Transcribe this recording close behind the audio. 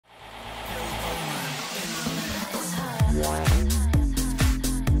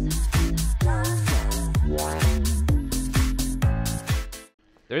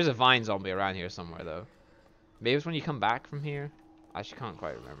There is a vine zombie around here somewhere, though. Maybe it's when you come back from here. I actually can't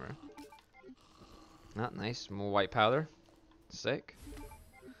quite remember. Not nice. More white powder. Sick.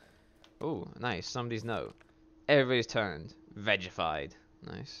 Oh, nice. Somebody's note. Everybody's turned. Vegified.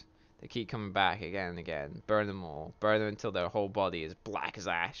 Nice. They keep coming back again and again. Burn them all. Burn them until their whole body is black as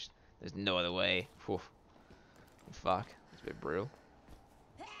ash. There's no other way. Whew. Fuck. That's a bit brutal.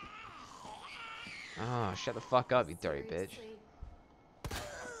 Oh, shut the fuck up, you dirty bitch.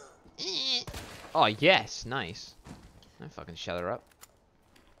 Oh, yes. Nice. I fucking shut her up.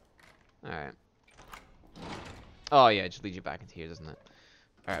 Alright. Oh, yeah. It just leads you back into here, doesn't it?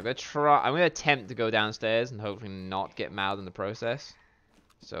 Alright, I'm gonna try. I'm gonna attempt to go downstairs and hopefully not get mauled in the process.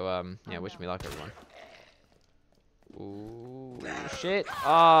 So, yeah, wish me luck, everyone. Ooh, shit.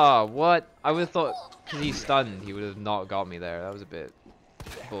 Oh, what? I would have thought, because he's stunned, he would have not got me there. That was a bit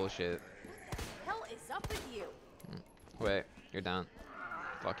bullshit. Hell is up with you. Wait, you're down.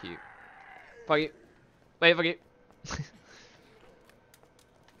 Fuck you. Fuck you. Wait, fuck you.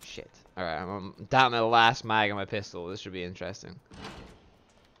 Shit. Alright, I'm down to the last mag on my pistol. This should be interesting.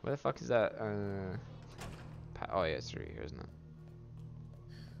 Where the fuck is that? Oh, yeah, it's through here, isn't it?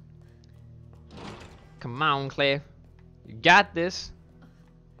 Come on, Claire. You got this.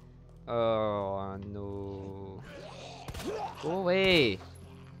 Oh, no. Go away.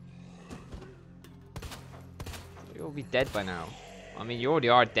 You'll be dead by now. I mean, you already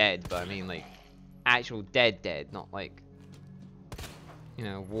are dead, but I mean, like, actual dead, not like, you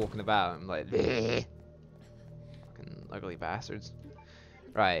know, walking about and like, fucking ugly bastards.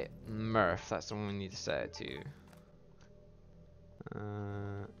 Right, Murph, that's the one we need to set it to.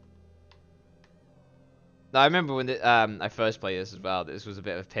 I remember when I first played this as well, this was a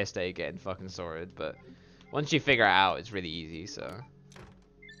bit of a piss day getting fucking sorted, but once you figure it out, it's really easy, so.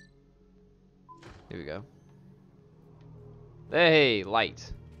 Here we go. Hey,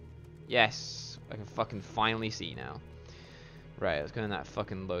 light. Yes, I can fucking finally see now. Right, let's go in that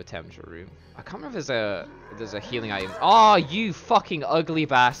fucking low temperature room. I can't remember if there's a healing item. Oh, you fucking ugly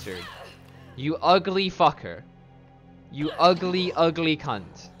bastard. You ugly fucker. You ugly, ugly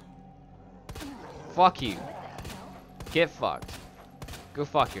cunt. Fuck you. Get fucked. Go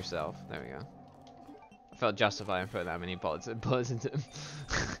fuck yourself. There we go. I felt justified in putting that many bullets into him.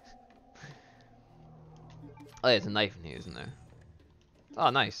 Oh, there's a knife in here, isn't there? Oh,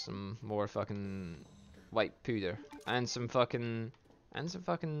 nice. Some more fucking white powder. And some fucking...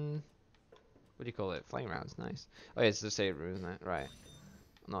 what do you call it? Flame rounds. Nice. Oh, yeah, it's the save room, isn't it? Right.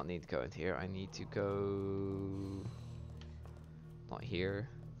 I not need to go into here. I need to go... not here.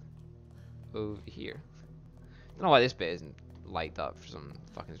 Over here. Don't know why this bit isn't lighted up for some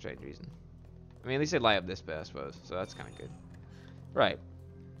fucking strange reason. I mean, at least they light up this bit, I suppose. So that's kind of good. Right.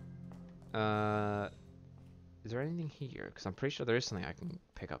 Is there anything here? Because I'm pretty sure there is something I can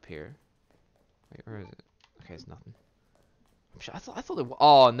pick up here. Wait, where is it? Okay, it's nothing. I'm sure, I thought it.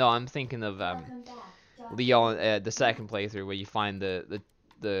 Oh no, I'm thinking of Leon, the second playthrough where you find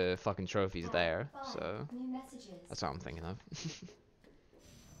the fucking trophies there. So that's what I'm thinking of.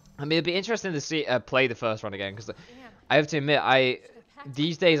 I mean, it'd be interesting to see play the first one again, because I have to admit,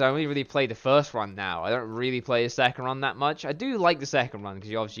 these days I only really play the first run now. I don't really play the second run that much. I do like the second run because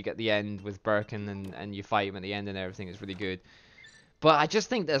you obviously get the end with Birkin and you fight him at the end and everything is really good. But I just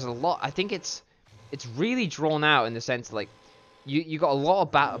think there's a lot. I think it's really drawn out in the sense like you got a lot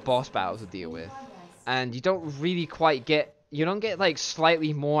of boss battles to deal with, and you don't really quite get. You don't get like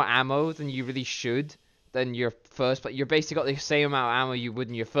slightly more ammo than you really should than your first play. You're basically got the same amount of ammo you would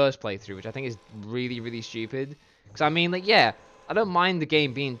in your first playthrough, which I think is really stupid. Because I mean, like, yeah, I don't mind the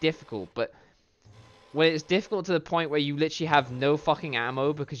game being difficult, but when it's difficult to the point where you literally have no fucking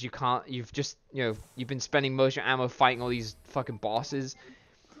ammo because you can't, you've just, you know, you've been spending most of your ammo fighting all these fucking bosses,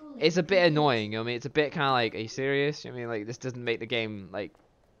 it's a bit annoying. You know what I mean? It's a bit kind of like, are you serious? You know what I mean? Like, this doesn't make the game like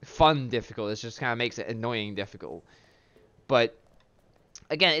fun difficult. It just kind of makes it annoying difficult. But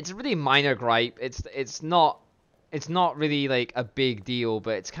again, it's a really minor gripe. It's not really like a big deal,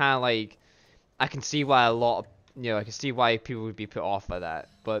 but it's kind of like I can see why a lot of, you know, I can see why people would be put off by that.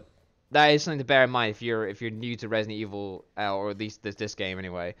 But that is something to bear in mind if you're new to Resident Evil, or at least this game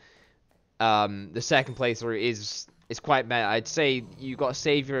anyway. The second playthrough is quite meta. I'd say you got to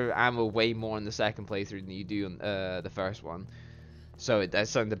save your ammo way more in the second playthrough than you do in the first one. So that's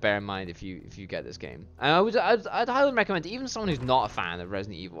something to bear in mind if you get this game. And I'd highly recommend even someone who's not a fan of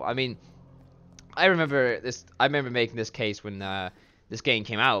Resident Evil. I mean, I remember making this case when this game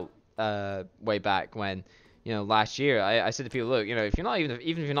came out way back when. you know, last year, I said to people, look, you know, if you're not even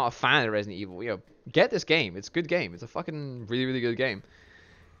if you're not a fan of Resident Evil, you know, get this game. It's a good game. It's a fucking really, really good game.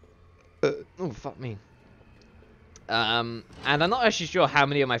 Oh, fuck me. And I'm not actually sure how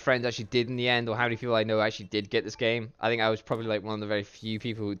many of my friends actually did in the end, or how many people I know actually did get this game. I think I was probably like one of the very few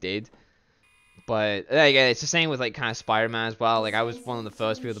people who did. But again, it's the same with like kind of Spider-Man as well. Like I was one of the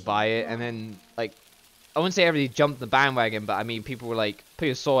first people to buy it, and then like I wouldn't say everybody jumped the bandwagon, but I mean people were like,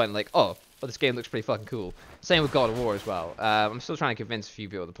 people saw it and like, oh, well, this game looks pretty fucking cool. Same with God of War as well. I'm still trying to convince a few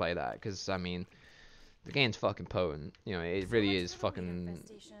people to play that, because I mean, the game's fucking potent. You know, it really is fucking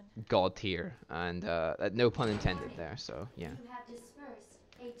god tier, and no pun intended there. So yeah.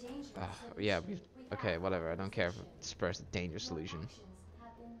 Yeah. Okay, whatever. I don't care if it spurs a dangerous solution.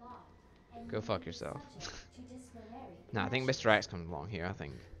 Go fuck yourself. Nah, I think Mr. X comes along here. I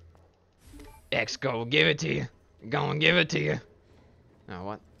think X go give it to you. Go and give it to you. Oh,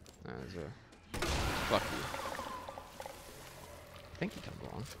 what? No, there's a... Fuck you. I think he comes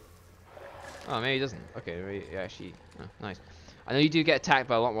along. Oh, maybe he doesn't. Okay, maybe, yeah, actually... Oh, nice. I know you do get attacked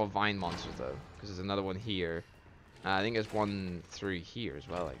by a lot more vine monsters, though. Because there's another one here. I think there's one through here as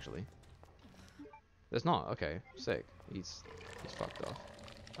well, actually. There's not. Okay, sick. He's fucked off.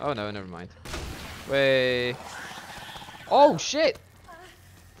 Oh, no, never mind. Wait. Oh, shit!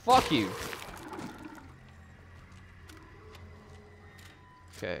 Fuck you.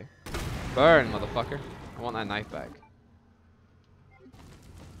 Okay. Burn, motherfucker. I want that knife back.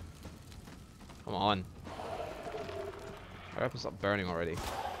 Come on. Hurry up and stop burning already.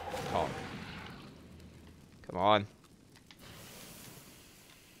 Talk. Come on.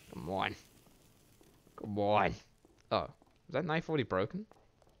 Come on. Come on. Oh. Was that knife already broken?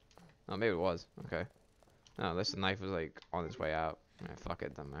 Oh, maybe it was. Okay. No, unless the knife was like on its way out. Alright, fuck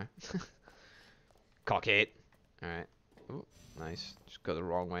it, doesn't matter. Cock it. Alright. Ooh, nice. Just go the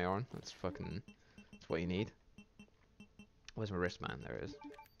wrong way on. That's what you need. Where's my wristband? There it is.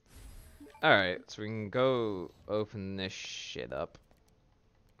 Alright, so we can go open this shit up.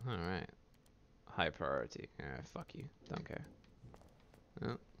 Alright. High priority. Alright, fuck you. Don't care.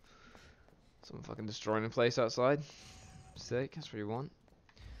 Oh. Someone fucking destroying the place outside. Sick, that's what you want.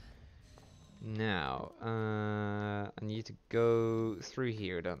 Now, I need to go through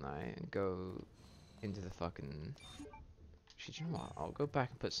here, don't I? And go into the fucking... Shit, you know what? I'll go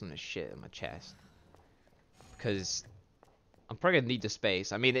back and put some of this shit in my chest. Because I'm probably gonna need the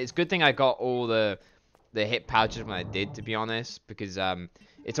space. I mean, it's a good thing I got all the hip pouches when I did, to be honest. Because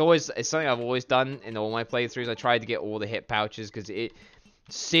it's something I've always done in all my playthroughs. I tried to get all the hip pouches because it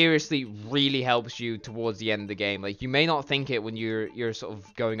seriously really helps you towards the end of the game. Like, you may not think it when you're sort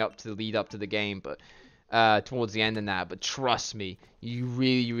of going up to the lead up to the game, but towards the end and that, but trust me, you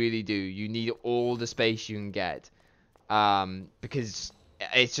really do. You need all the space you can get, because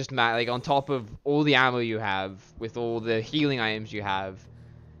it's just like on top of all the ammo you have, with all the healing items you have,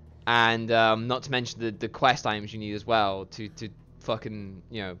 and not to mention the quest items you need as well to fucking,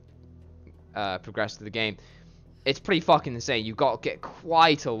 you know, progress to the game. It's pretty fucking insane. You've got to get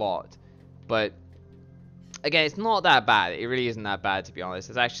quite a lot. But again, it's not that bad. It really isn't that bad, to be honest.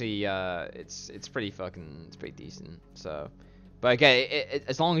 It's actually it's pretty decent. So, but again,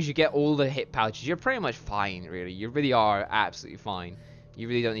 as long as you get all the hit pouches, you're pretty much fine, really. You really are absolutely fine. You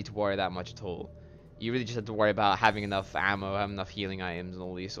really don't need to worry that much at all. You really just have to worry about having enough ammo, having enough healing items, and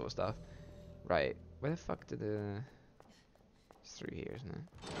all these sort of stuff. Right. Where the fuck did it's through here, isn't it?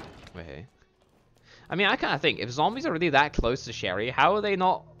 Wait. I mean, I kind of think, if zombies are really that close to Sherry, how are they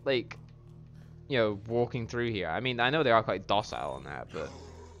not, like, you know, walking through here? I mean, I know they are quite docile on that, but,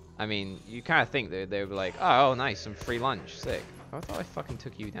 I mean, you kind of think they were like, oh, nice, some free lunch, sick. I thought I fucking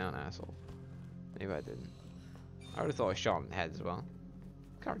took you down, asshole. Maybe I didn't. I would have thought I shot him in the head as well.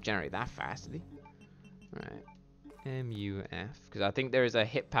 Can't regenerate that fast, did he? Alright. MUF. Because I think there is a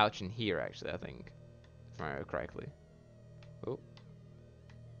hip pouch in here, actually, I think. If I remember correctly. Oh.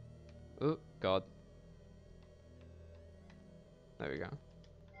 Oh, God. There we go.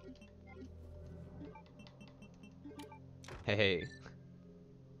 Hey.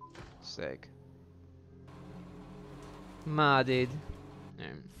 Sick. Modded.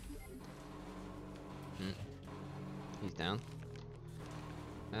 He's down.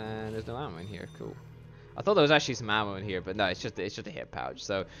 And there's no ammo in here. Cool. I thought there was actually some ammo in here, but no, it's just a hip pouch.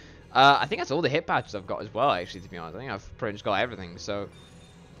 So, I think that's all the hip pouches I've got as well. Actually, to be honest, I think I've pretty much got everything. So.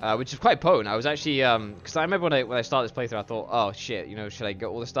 Which is quite potent. I was actually, because I remember when I started this playthrough, I thought, oh shit, you know, should I get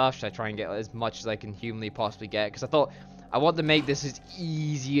all the stuff? Should I try and get as much as I can humanly possibly get? Because I thought I want to make this as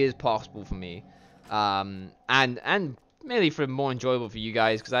easy as possible for me, and mainly for more enjoyable for you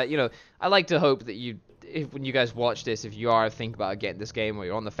guys. Because I like to hope that when you guys watch this, if you are thinking about getting this game or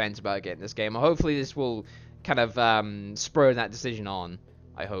you're on the fence about getting this game, hopefully this will kind of spur that decision on.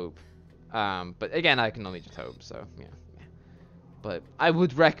 I hope. But again, I can only just hope. So yeah. But I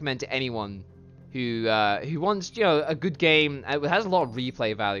would recommend to anyone who wants, you know, a good game. It has a lot of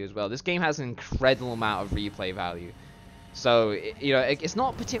replay value as well. This game has an incredible amount of replay value. So you know, it's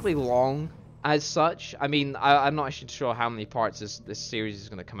not particularly long as such. I mean, I'm not actually sure how many parts this series is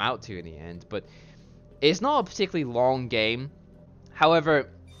going to come out to in the end, but it's not a particularly long game. However,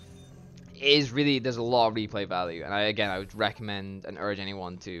 it is really, there's a lot of replay value, and I would recommend and urge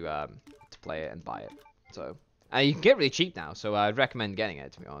anyone to play it and buy it. So you can get it really cheap now, so I'd recommend getting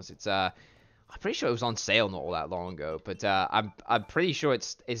it. To be honest, it's I'm pretty sure it was on sale not all that long ago, but I'm pretty sure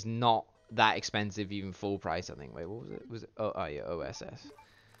it's not that expensive even full price. I think. Wait, what was it? Was it? Oh yeah, OSS.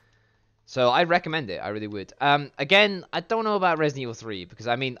 So I'd recommend it. I really would. Again, I don't know about Resident Evil 3 because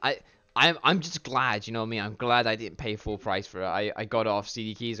I mean I'm just glad, you know what I mean? I'm glad I didn't pay full price for it. I got it off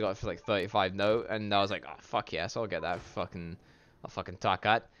CD Keys, I got it for like 35 note, and I was like, oh fuck yes, I'll get that I'll fucking talk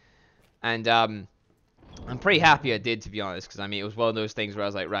that. And I'm pretty happy I did, to be honest, because I mean it was one of those things where I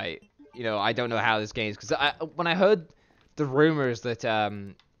was like, right, you know, I don't know how this game is, because when I heard the rumors that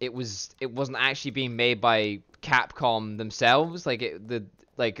it wasn't actually being made by Capcom themselves, like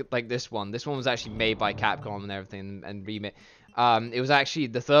like this one was actually made by Capcom and everything and remade. It was actually,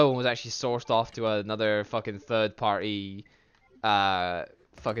 the third one was actually sourced off to another fucking third party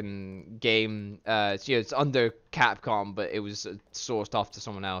fucking game. So, you know, it's under Capcom, but it was sourced off to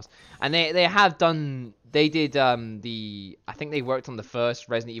someone else. And they did I think they worked on the first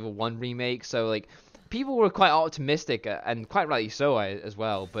Resident Evil 1 remake, so like people were quite optimistic, and quite rightly so as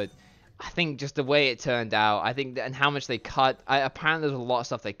well, but I think just the way it turned out, I think, and how much they cut, apparently there's a lot of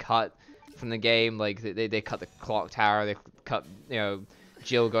stuff they cut from the game, like they cut the clock tower, they cut, you know,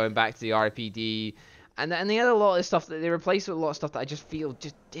 Jill going back to the RPD, and they had a lot of stuff that they replaced with a lot of stuff that I just feel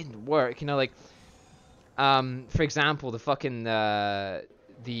just didn't work, you know, like, for example, the fucking, I'm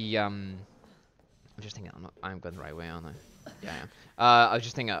just thinking, I'm going the right way, aren't I? Yeah, I am. I was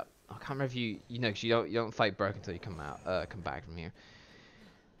just thinking, I can't remember if you know, because you don't fight Birkin until you come back from here.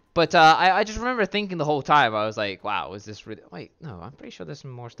 But I just remember thinking the whole time, I was like, wow, is this really... Wait, no, I'm pretty sure there's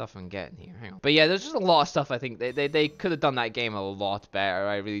some more stuff I'm getting here. Hang on. But yeah, there's just a lot of stuff I think they could have done that game a lot better.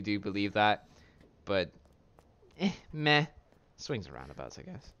 I really do believe that. But, meh. Swings and roundabouts, I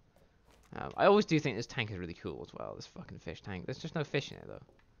guess. I always do think this tank is really cool as well, this fucking fish tank. There's just no fish in it, though.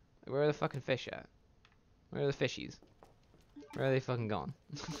 Where are the fucking fish at? Where are the fishies? Where are they fucking gone?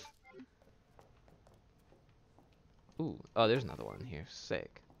 Ooh, oh, there's another one here.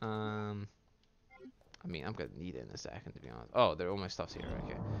 Sick. I mean, I'm gonna need it in a second, to be honest. Oh, all my stuff's here.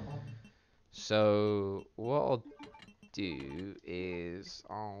 Okay. So what I'll do is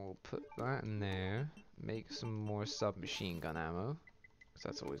I'll put that in there, make some more submachine gun ammo, because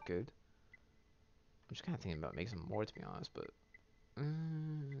that's always good. I'm just kind of thinking about making some more, to be honest, but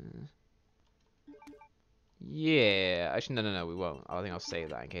yeah. Actually, no, we won't. I think I'll save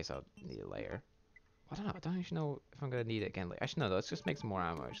that in case I'll need it later. I don't know. I don't actually know if I'm gonna need it again. Like, actually, no. Let's just make some more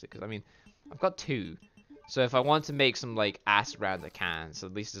ammo, actually, because I mean, I've got 2. So if I want to make some like acid rounds, I can. So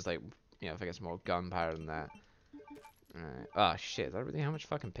at least it's like, you know, if I get some more gunpowder than that. Alright. Oh shit. Is that really how much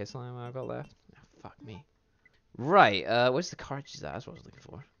fucking pistol ammo I've got left? Oh, fuck me. Right. Where's the cartridges at? That's what I was looking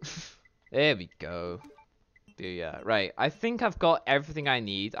for. There we go. Yeah. Right. I think I've got everything I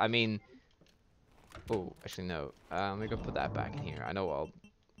need. I mean. Oh, actually no. Let me go put that back in here. I know I've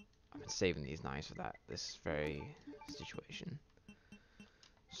been saving these knives for this very situation.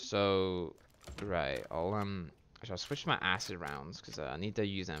 So, right, I'll switch to my acid rounds because I need to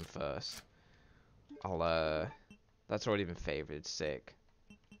use them first. That's already been favored. Sick.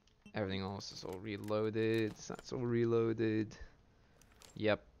 Everything else is all reloaded. That's all reloaded.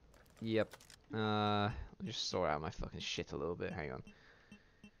 Yep. Let me just sort out my fucking shit a little bit. Hang on.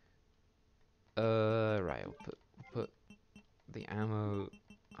 Right, we'll put the ammo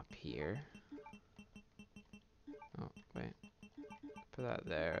up here. Oh, wait. Put that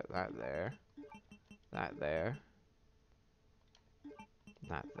there, that there, that there,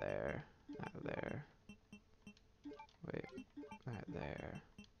 that there, that there. Wait, that there.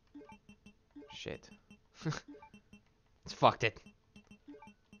 Shit. It's fucked it.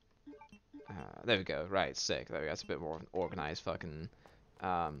 There we go. Right, sick. There we go. That's a bit more organized fucking...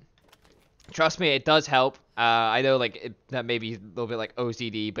 Trust me, it does help. I know, like, that may be a little bit like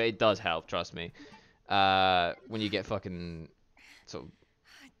OCD, but it does help, trust me. When you get fucking... So,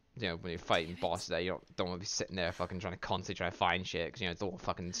 you know, when you're fighting bosses there, you don't want to be sitting there fucking constantly trying to find shit, because, you know, it's all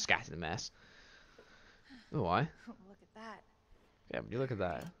fucking scattered mess. Oh, why? Oh, look at that. Yeah, would you look at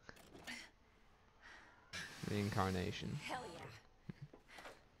that? Reincarnation. Hell yeah.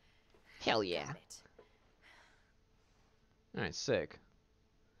 Hell yeah. Got it. Alright, sick.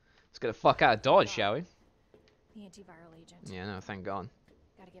 Let's get the fuck out of Dodge, shall we? The antiviral agent. Yeah, no, thank God.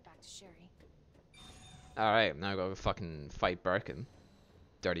 Gotta get back to Sherry. Alright, now I gotta fucking fight Birkin.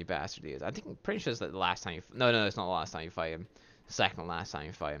 Dirty bastard he is. I think I'm pretty sure it's like the last time you. No, no, it's not the last time you fight him. Second to last time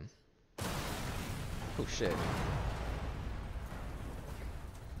you fight him. Oh shit.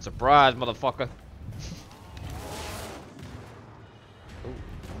 Surprise, motherfucker.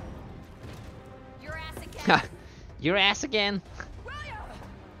 Your ass again. Your ass again. William!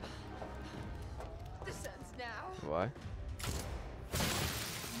 This ends now. Why?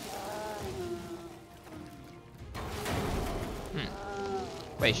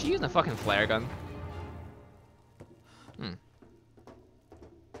 Wait, is she using a fucking flare gun? I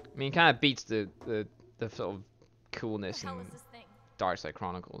mean, it kind of beats the sort of coolness What the hell in is this thing? Darkside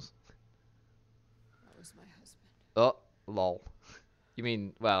Chronicles. That was my husband. Oh, lol. You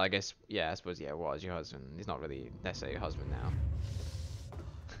mean, well, I guess, yeah, I suppose, yeah, it was your husband. He's not really necessarily your husband now.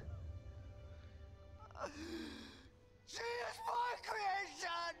 She is my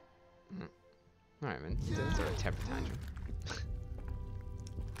creation! Alright, man. It's a temper tantrum.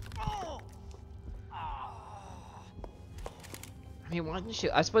 I mean, why didn't she?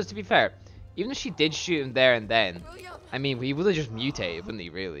 I suppose, to be fair, even if she did shoot him there and then, William! I mean, he would have just mutated, wouldn't he,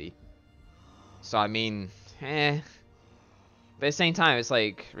 really? So, I mean, eh. But at the same time, it's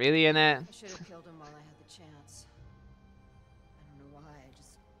like, really, innit? I should have killed him while I had the chance. I don't know why, I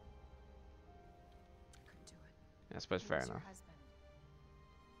couldn't do it. I suppose fair Who's your enough. husband?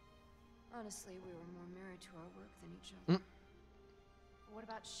 Honestly, we were more married to our work than each other. What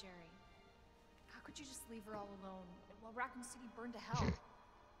about Sherry? How could you just leave her all alone while Raccoon City burned to hell?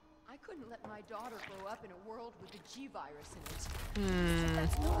 I couldn't let my daughter grow up in a world with the G virus in it.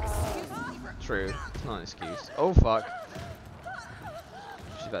 That's no excuse. Leave her. True. It's not an excuse. Oh, fuck.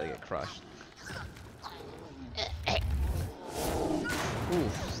 She's about to get crushed.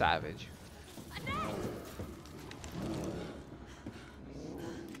 Oof, savage.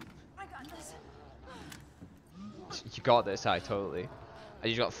 I got this. You got this, I totally. I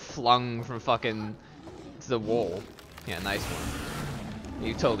just got flung from fucking to the wall. Yeah, nice one.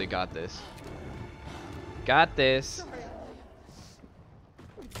 You totally got this. Got this.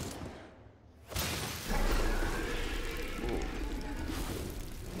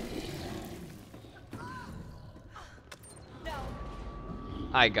 No,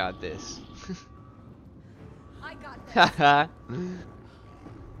 I got this. I got this. Haha.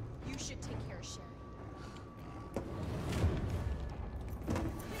 You should take care of Sherry.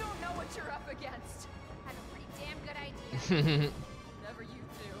 You don't know what you're up against. I have a pretty damn good idea. Whatever you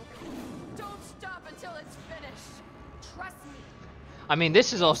do, don't stop until it's finished. Trust me. I mean,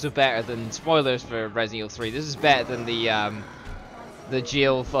 this is also better than, spoilers for Resident Evil 3, this is better than the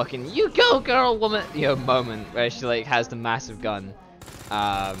Jill fucking, you go girl woman, you know, moment where she like has the massive gun.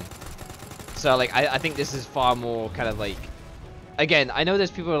 So like, I think this is far more kind of like, again, I know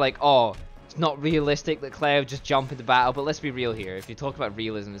there's people who are like, oh, it's not realistic that Claire would just jump into battle, but let's be real here. If you talk about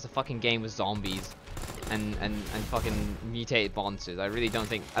realism, it's a fucking game with zombies and fucking mutated monsters. I really don't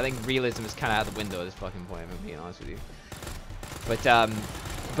think, I think realism is kind of out the window at this fucking point, if I'm being honest with you. But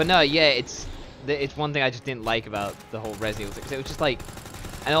no, yeah, it's one thing I just didn't like about the whole Resident Evil 6. It was just like,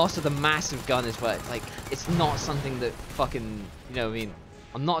 and also the massive gun as well. Like, it's not something that fucking, you know what I mean?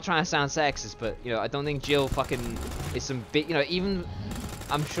 I'm not trying to sound sexist, but, you know, I don't think Jill fucking is some big, you know, even,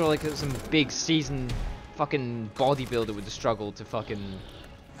 I'm sure, like, some big seasoned fucking bodybuilder would struggle to fucking,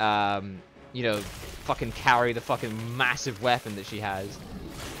 you know, fucking carry the fucking massive weapon that she has.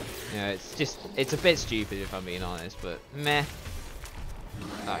 You know, it's just, it's a bit stupid if I'm being honest, but meh.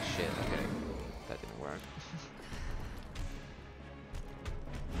 Ah, shit, okay. That didn't work.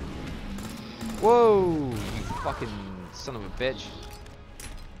 Whoa, you fucking son of a bitch.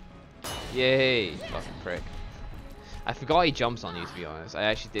 Yay, fucking prick. I forgot he jumps on you, to be honest. I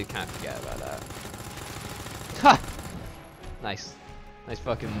actually did kind of forget about that. Ha! Nice. Nice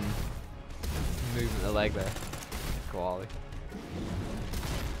fucking movement of the leg there. Quality.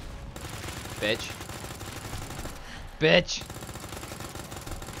 Bitch. Bitch!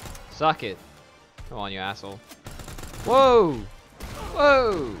 Suck it. Come on, you asshole. Whoa!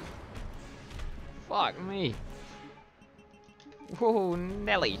 Whoa! Fuck me. Whoa,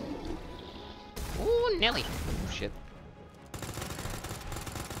 Nelly. Oh, Nelly. Oh, shit.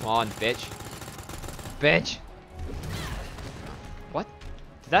 Come on, bitch. Bitch! What?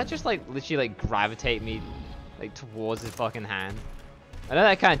 Did that just, like, literally, like, gravitate me, like, towards his fucking hand? I know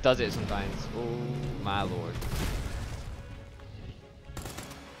that kind of does it sometimes. Oh, my lord.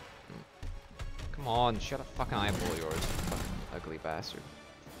 Come on, shut a fucking eyeball of yours, fucking ugly bastard.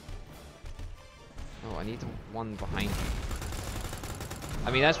 Oh, I need the one behind you.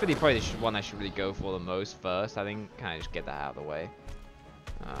 I mean, that's really probably the one I should really go for the most first. I think kind of just get that out of the way.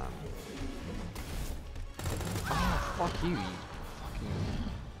 Oh, fuck you, you fucking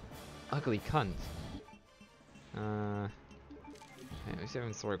ugly cunt. Okay, let's see if I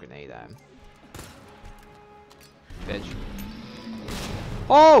can throw a grenade at him. Bitch.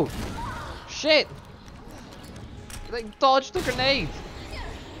 Oh! Shit! Like, dodged the grenade!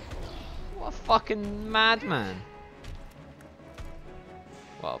 What a fucking madman.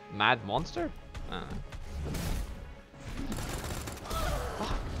 Well, mad monster? I don't know.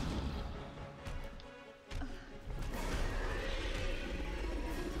 Fuck.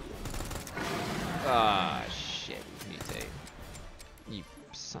 Ah, shit, mutate. You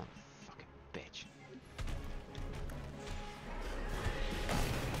son of a fucking bitch.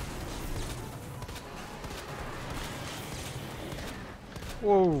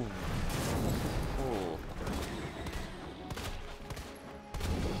 Whoa. Oh.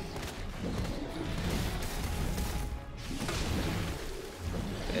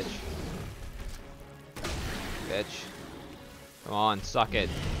 Bitch. Bitch. Come on, suck it.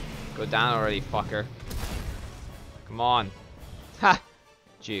 Go down already, fucker. Come on. Ha!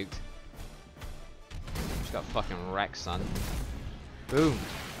 Juked. Just got fucking wrecked, son. Boom.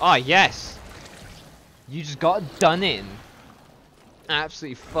 Oh, yes! You just got done in.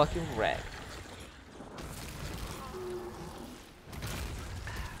 Absolutely fucking wrecked.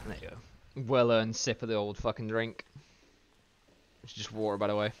 There you go. Well earned sip of the old fucking drink. It's just water, by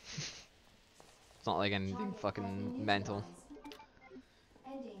the way. It's not like anything fucking mental.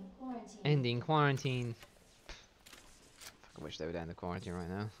 Ending quarantine. I wish they would end the quarantine right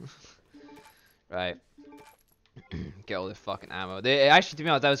now. Right. Get all the fucking ammo. Actually, to be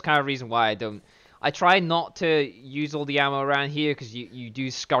honest, that was kind of the reason why I try not to use all the ammo around here, because you do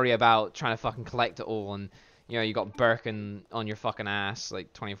scurry about trying to fucking collect it all, and you know you got Birkin on your fucking ass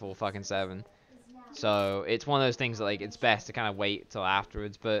like 24/7. So it's one of those things that like it's best to kind of wait till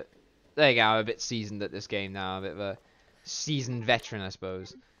afterwards. But there you go, I'm a bit seasoned at this game now, a bit of a seasoned veteran, I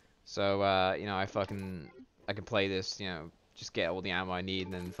suppose. So you know, I can play this, you know, just get all the ammo I need,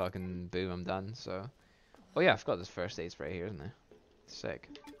 and then fucking boom, I'm done. So, oh yeah, I forgot this first aid spray here, isn't there? Sick.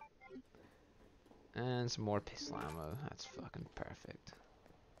 And some more pistol ammo. That's fucking perfect.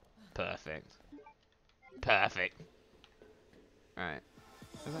 Perfect. Perfect. Alright.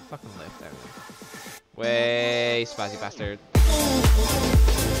 Where's that fucking lift? There we go. Way, spazzy bastard.